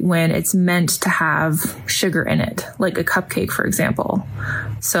basically when it's meant to have sugar in it, like a cupcake, for example.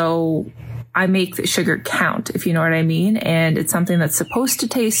 So I make the sugar count, if you know what I mean. And it's something that's supposed to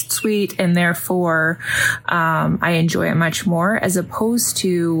taste sweet, and therefore I enjoy it much more, as opposed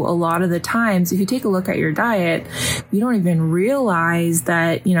to a lot of the times, if you take a look at your diet, you don't even realize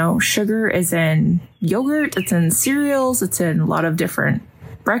that, sugar is in yogurt, it's in cereals, it's in a lot of different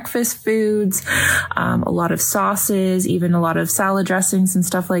breakfast foods, a lot of sauces, even a lot of salad dressings and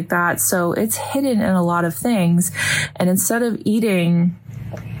stuff like that. So it's hidden in a lot of things. And instead of eating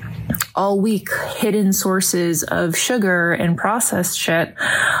all week hidden sources of sugar and processed shit,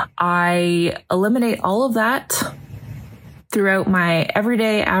 I eliminate all of that throughout my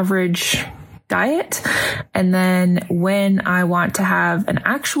everyday average diet. And then when I want to have an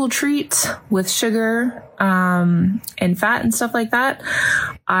actual treat with sugar and fat and stuff like that,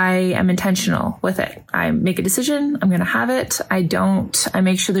 I am intentional with it. I make a decision. I'm going to have it. I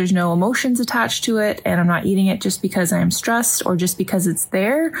make sure there's no emotions attached to it, and I'm not eating it just because I'm stressed or just because it's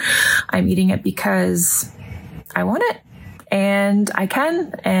there. I'm eating it because I want it. And I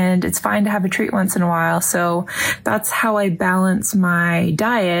can, and it's fine to have a treat once in a while. So that's how I balance my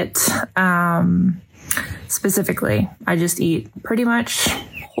diet. Specifically, I just eat pretty much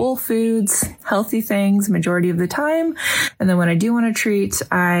whole foods, healthy things majority of the time. And then when I do want a treat,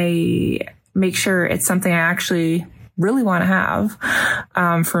 I make sure it's something I actually really want to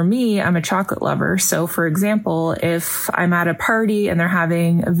have. For me, I'm a chocolate lover. So for example, if I'm at a party and they're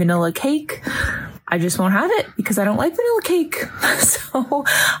having a vanilla cake, I just won't have it because I don't like vanilla cake. So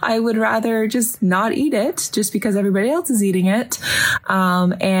I would rather just not eat it just because everybody else is eating it.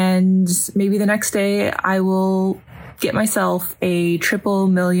 And maybe the next day I will get myself a triple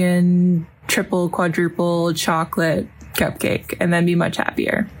quadruple chocolate cupcake and then be much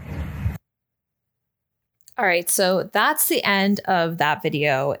happier. All right, so that's the end of that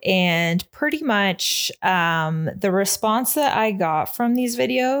video. And pretty much the response that I got from these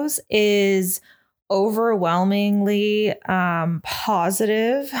videos is overwhelmingly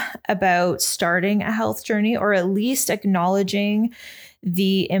positive about starting a health journey, or at least acknowledging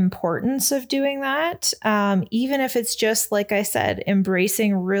the importance of doing that. Even if it's just, like I said,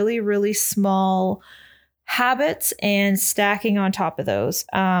 embracing really, really small habits and stacking on top of those.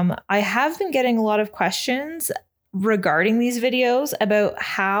 I have been getting a lot of questions regarding these videos about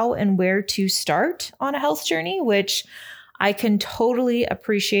how and where to start on a health journey, which I can totally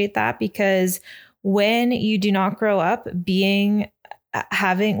appreciate that, because when you do not grow up living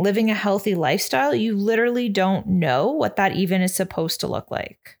a healthy lifestyle, you literally don't know what that even is supposed to look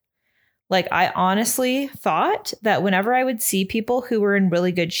like. Like, I honestly thought that whenever I would see people who were in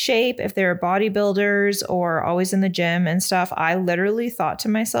really good shape, if they're bodybuilders or always in the gym and stuff, I literally thought to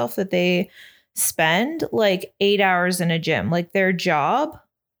myself that they spend like 8 hours in a gym. Like, their job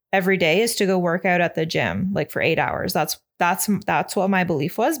every day is to go work out at the gym, like for 8 hours. That's what my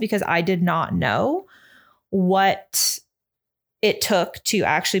belief was, because I did not know what it took to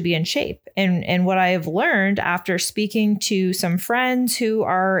actually be in shape. And what I have learned after speaking to some friends who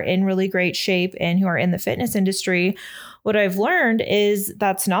are in really great shape and who are in the fitness industry, what I've learned is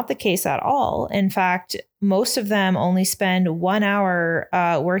that's not the case at all. In fact, most of them only spend 1 hour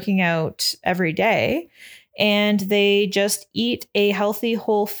working out every day, and they just eat a healthy,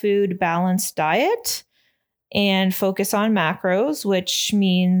 whole food, balanced diet and focus on macros, which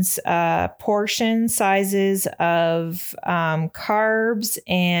means portion sizes of carbs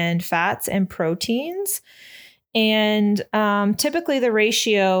and fats and proteins. And typically the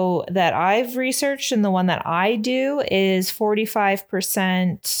ratio that I've researched and the one that I do is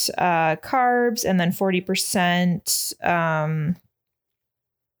 45% carbs and then 40%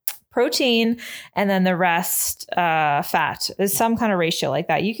 protein, and then the rest fat. Is some kind of ratio like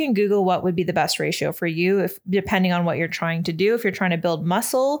that. You can Google what would be the best ratio for you, if depending on what you're trying to do. If you're trying to build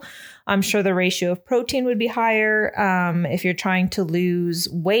muscle, I'm sure the ratio of protein would be higher. If you're trying to lose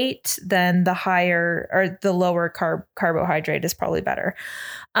weight, then the higher or the lower carbohydrate is probably better.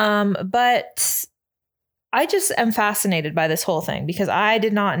 But I just am fascinated by this whole thing because I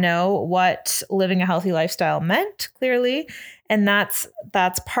did not know what living a healthy lifestyle meant, clearly. And that's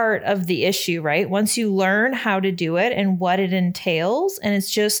part of the issue, right? Once you learn how to do it and what it entails, and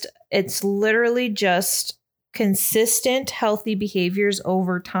it's literally just consistent healthy behaviors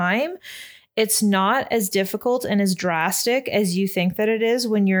over time. It's not as difficult and as drastic as you think that it is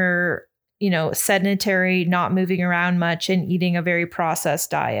when you're, sedentary, not moving around much and eating a very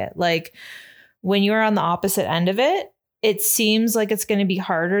processed diet. Like when you're on the opposite end of it, it seems like it's going to be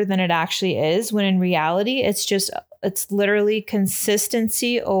harder than it actually is, when in reality, it's literally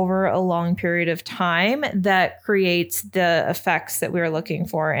consistency over a long period of time that creates the effects that we're looking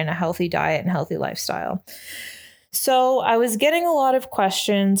for in a healthy diet and healthy lifestyle. So I was getting a lot of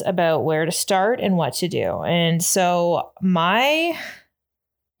questions about where to start and what to do. And so my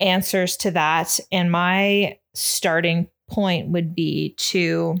answers to that and my starting point would be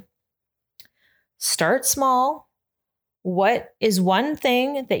to start small. What is one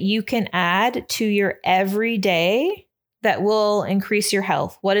thing that you can add to your everyday that will increase your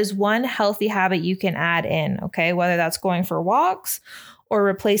health? What is one healthy habit you can add in? Okay, whether that's going for walks or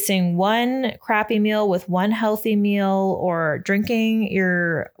replacing one crappy meal with one healthy meal or drinking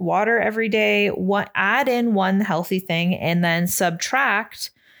your water every day, add in one healthy thing and then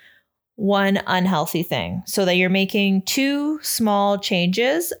subtract one unhealthy thing so that you're making two small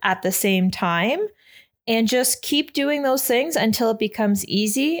changes at the same time. And just keep doing those things until it becomes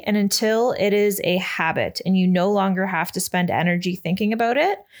easy and until it is a habit and you no longer have to spend energy thinking about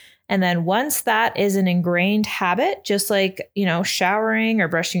it. And then once that is an ingrained habit, just like, showering or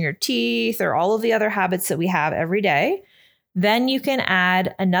brushing your teeth or all of the other habits that we have every day, then you can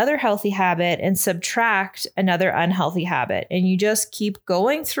add another healthy habit and subtract another unhealthy habit. And you just keep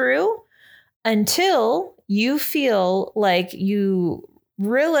going through until you feel like you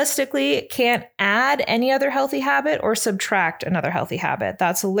realistically can't add any other healthy habit or subtract another healthy habit.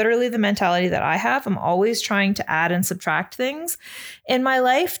 That's literally the mentality that I have. I'm always trying to add and subtract things in my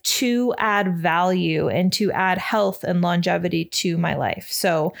life to add value and to add health and longevity to my life.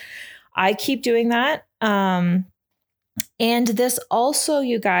 So I keep doing that. And this also,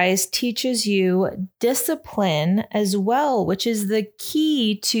 you guys, teaches you discipline as well, which is the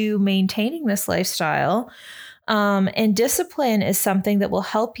key to maintaining this lifestyle. And discipline is something that will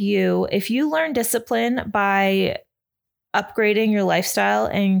help you. If you learn discipline by upgrading your lifestyle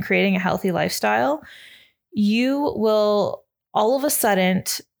and creating a healthy lifestyle, you will all of a sudden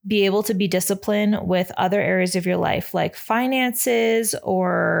be able to be disciplined with other areas of your life, like finances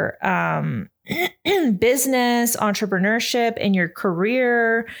or business, entrepreneurship, in your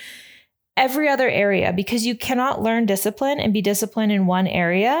career, every other area, because you cannot learn discipline and be disciplined in one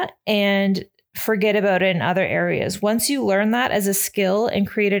area and forget about it in other areas. Once you learn that as a skill and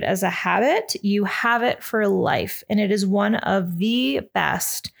create it as a habit, you have it for life. And it is one of the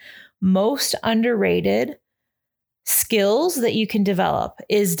best, most underrated skills that you can develop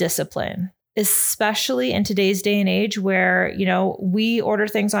is discipline, especially in today's day and age where, we order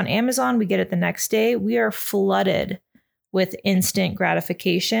things on Amazon, we get it the next day. We are flooded with instant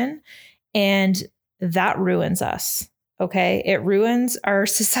gratification, and that ruins us. Okay. It ruins our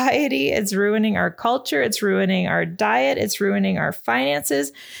society. It's ruining our culture. It's ruining our diet. It's ruining our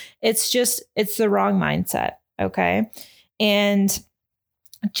finances. It's the wrong mindset. Okay. And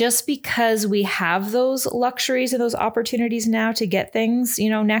just because we have those luxuries and those opportunities now to get things,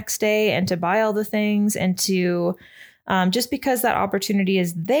 next day and to buy all the things and to Just because that opportunity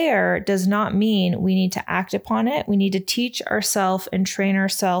is there does not mean we need to act upon it. We need to teach ourselves and train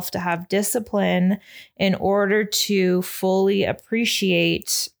ourselves to have discipline in order to fully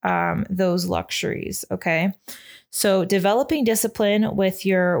appreciate those luxuries. Okay. So developing discipline with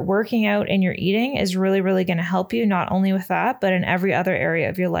your working out and your eating is really, really going to help you, not only with that, but in every other area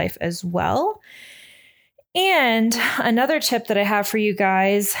of your life as well. And another tip that I have for you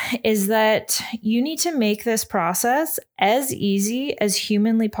guys is that you need to make this process as easy as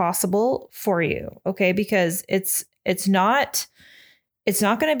humanly possible for you. Okay. Because it's not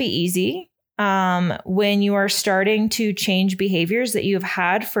going to be easy. When you are starting to change behaviors that you've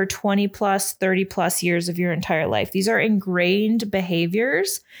had for 20 plus, 30 plus years of your entire life. These are ingrained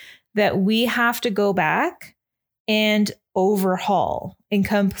behaviors that we have to go back and overhaul and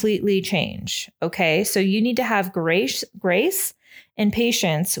completely change. Okay. So you need to have grace and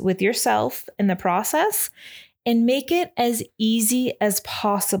patience with yourself in the process and make it as easy as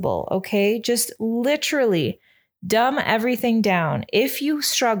possible. Okay. Just literally dumb everything down. If you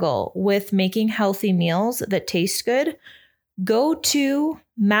struggle with making healthy meals that taste good, go to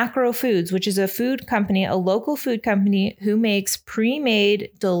Macro Foods, which is a food company, a local food company who makes pre-made,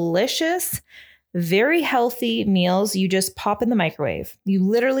 delicious, very healthy meals. You just pop in the microwave. You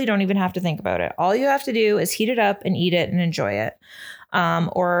literally don't even have to think about it. All you have to do is heat it up and eat it and enjoy it.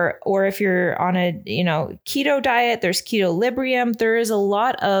 Or if you're on a keto diet, there's Keto Librium.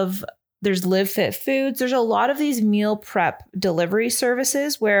 There's Live Fit Foods. There's a lot of these meal prep delivery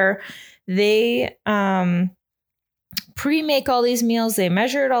services where they pre-make all these meals. They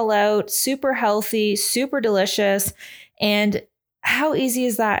measure it all out, super healthy, super delicious. And how easy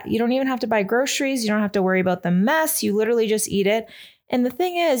is that? You don't even have to buy groceries. You don't have to worry about the mess. You literally just eat it. And the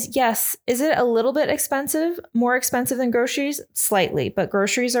thing is, yes, is it a little bit expensive, more expensive than groceries? Slightly, but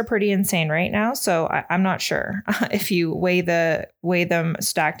groceries are pretty insane right now. So I'm not sure if you weigh them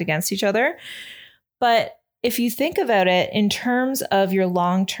stacked against each other. But if you think about it in terms of your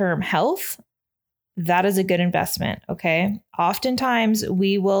long-term health, that is a good investment. Okay. Oftentimes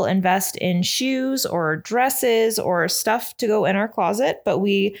we will invest in shoes or dresses or stuff to go in our closet, but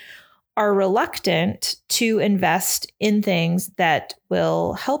we are reluctant to invest in things that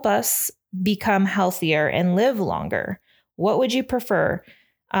will help us become healthier and live longer. What would you prefer?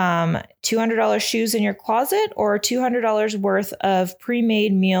 $200 shoes in your closet or $200 worth of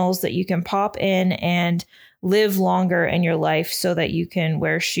pre-made meals that you can pop in and live longer in your life so that you can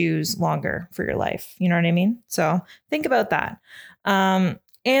wear shoes longer for your life? You know what I mean? So think about that.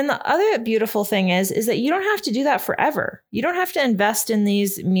 And the other beautiful thing is that you don't have to do that forever. You don't have to invest in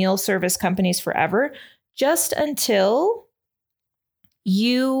these meal service companies forever, just until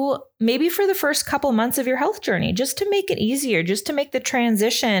you, maybe for the first couple months of your health journey, just to make it easier, just to make the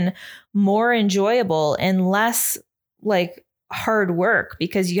transition more enjoyable and less like hard work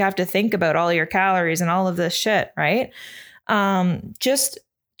because you have to think about all your calories and all of this shit, right?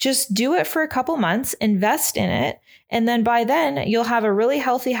 Just do it for a couple months, invest in it. And then by then you'll have a really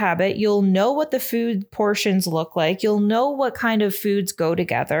healthy habit. You'll know what the food portions look like. You'll know what kind of foods go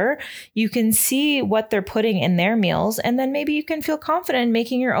together. You can see what they're putting in their meals. And then maybe you can feel confident in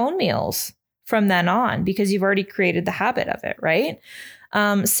making your own meals from then on because you've already created the habit of it, right?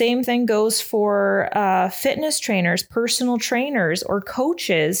 Same thing goes for fitness trainers, personal trainers, or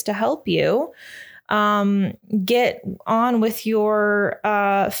coaches to help you get on with your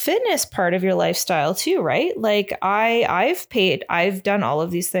fitness part of your lifestyle too, right? Like I've done all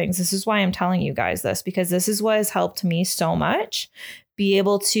of these things. This is why I'm telling you guys this, because this is what has helped me so much be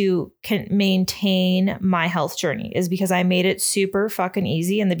able to maintain my health journey, is because I made it super fucking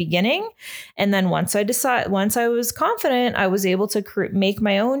easy in the beginning. And then once I was confident, I was able to make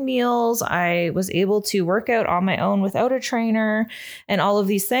my own meals. I was able to work out on my own without a trainer and all of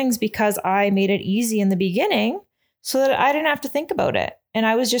these things because I made it easy in the beginning so that I didn't have to think about it. And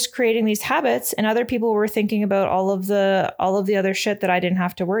I was just creating these habits, and other people were thinking about all of the other shit that I didn't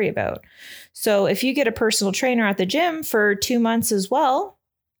have to worry about. So if you get a personal trainer at the gym for 2 months as well,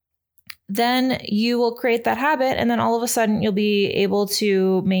 then you will create that habit. And then all of a sudden you'll be able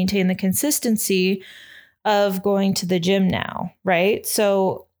to maintain the consistency of going to the gym now, right?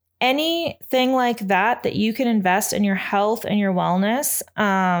 So anything like that you can invest in your health and your wellness,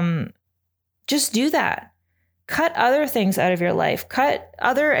 just do that. Cut other things out of your life, cut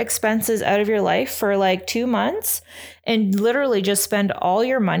other expenses out of your life for like 2 months and literally just spend all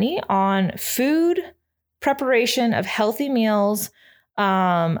your money on food, preparation of healthy meals,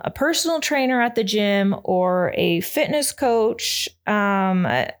 a personal trainer at the gym or a fitness coach,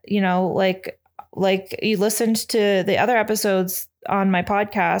 like like you listened to the other episodes on my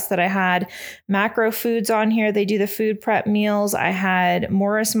podcast that I had Macro Foods on here. They do the food prep meals. I had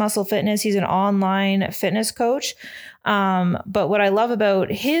Morris Muscle Fitness. He's an online fitness coach. But what I love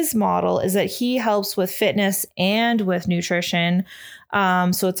about his model is that he helps with fitness and with nutrition.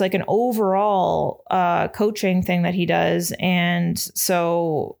 So it's like an overall coaching thing that he does. And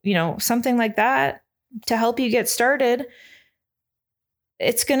so, something like that to help you get started,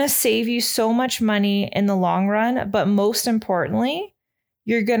 it's going to save you so much money in the long run. But most importantly,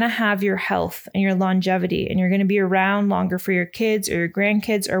 you're going to have your health and your longevity, and you're going to be around longer for your kids or your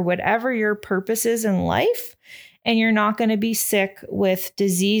grandkids or whatever your purpose is in life. And you're not going to be sick with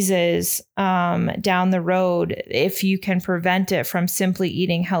diseases down the road if you can prevent it from simply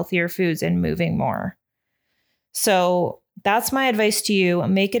eating healthier foods and moving more. So that's my advice to you.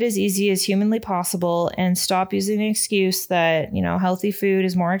 Make it as easy as humanly possible and stop using the excuse that, healthy food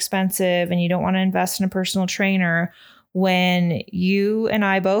is more expensive and you don't want to invest in a personal trainer, when you and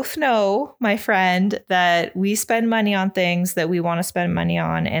I both know, my friend, that we spend money on things that we want to spend money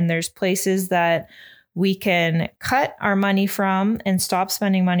on. And there's places that we can cut our money from and stop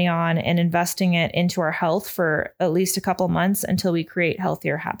spending money on and investing it into our health for at least a couple months until we create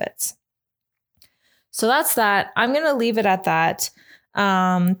healthier habits. So that's that. I'm going to leave it at that.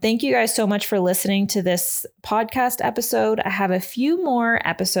 Thank you guys so much for listening to this podcast episode. I have a few more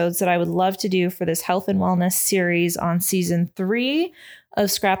episodes that I would love to do for this health and wellness series on season 3 of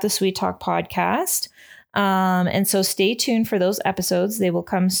Scrap the Sweet Talk podcast. And so stay tuned for those episodes. They will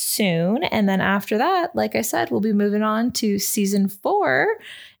come soon. And then after that, like I said, we'll be moving on to season 4.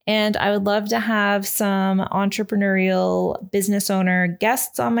 And I would love to have some entrepreneurial business owner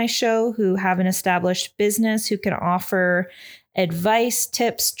guests on my show who have an established business, who can offer advice,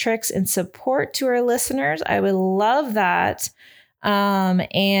 tips, tricks, and support to our listeners. I would love that.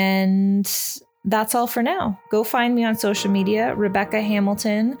 And that's all for now. Go find me on social media, Rebecca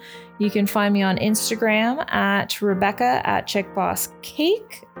Hamilton. You can find me on Instagram at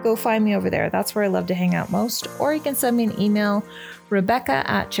Rebecca@ChickBossCake. Go find me over there. That's where I love to hang out most. Or you can send me an email,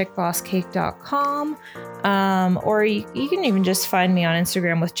 Rebecca@chickbosscake.com. Or you can even just find me on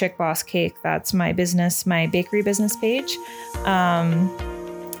Instagram with ChickBossCake. That's my business, my bakery business page.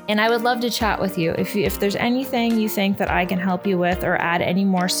 And I would love to chat with you. If there's anything you think that I can help you with or add any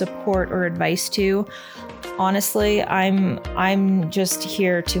more support or advice to, honestly, I'm just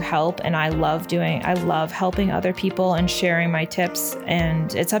here to help, and I love helping other people and sharing my tips.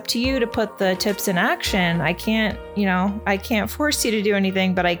 And it's up to you to put the tips in action. I can't force you to do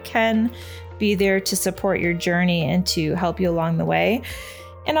anything, but I can be there to support your journey and to help you along the way.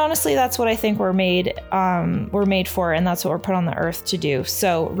 And honestly, that's what I think we're made for, and that's what we're put on the earth to do.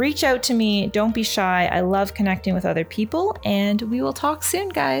 So reach out to me. Don't be shy. I love connecting with other people, and we will talk soon,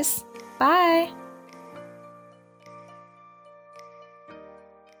 guys. Bye.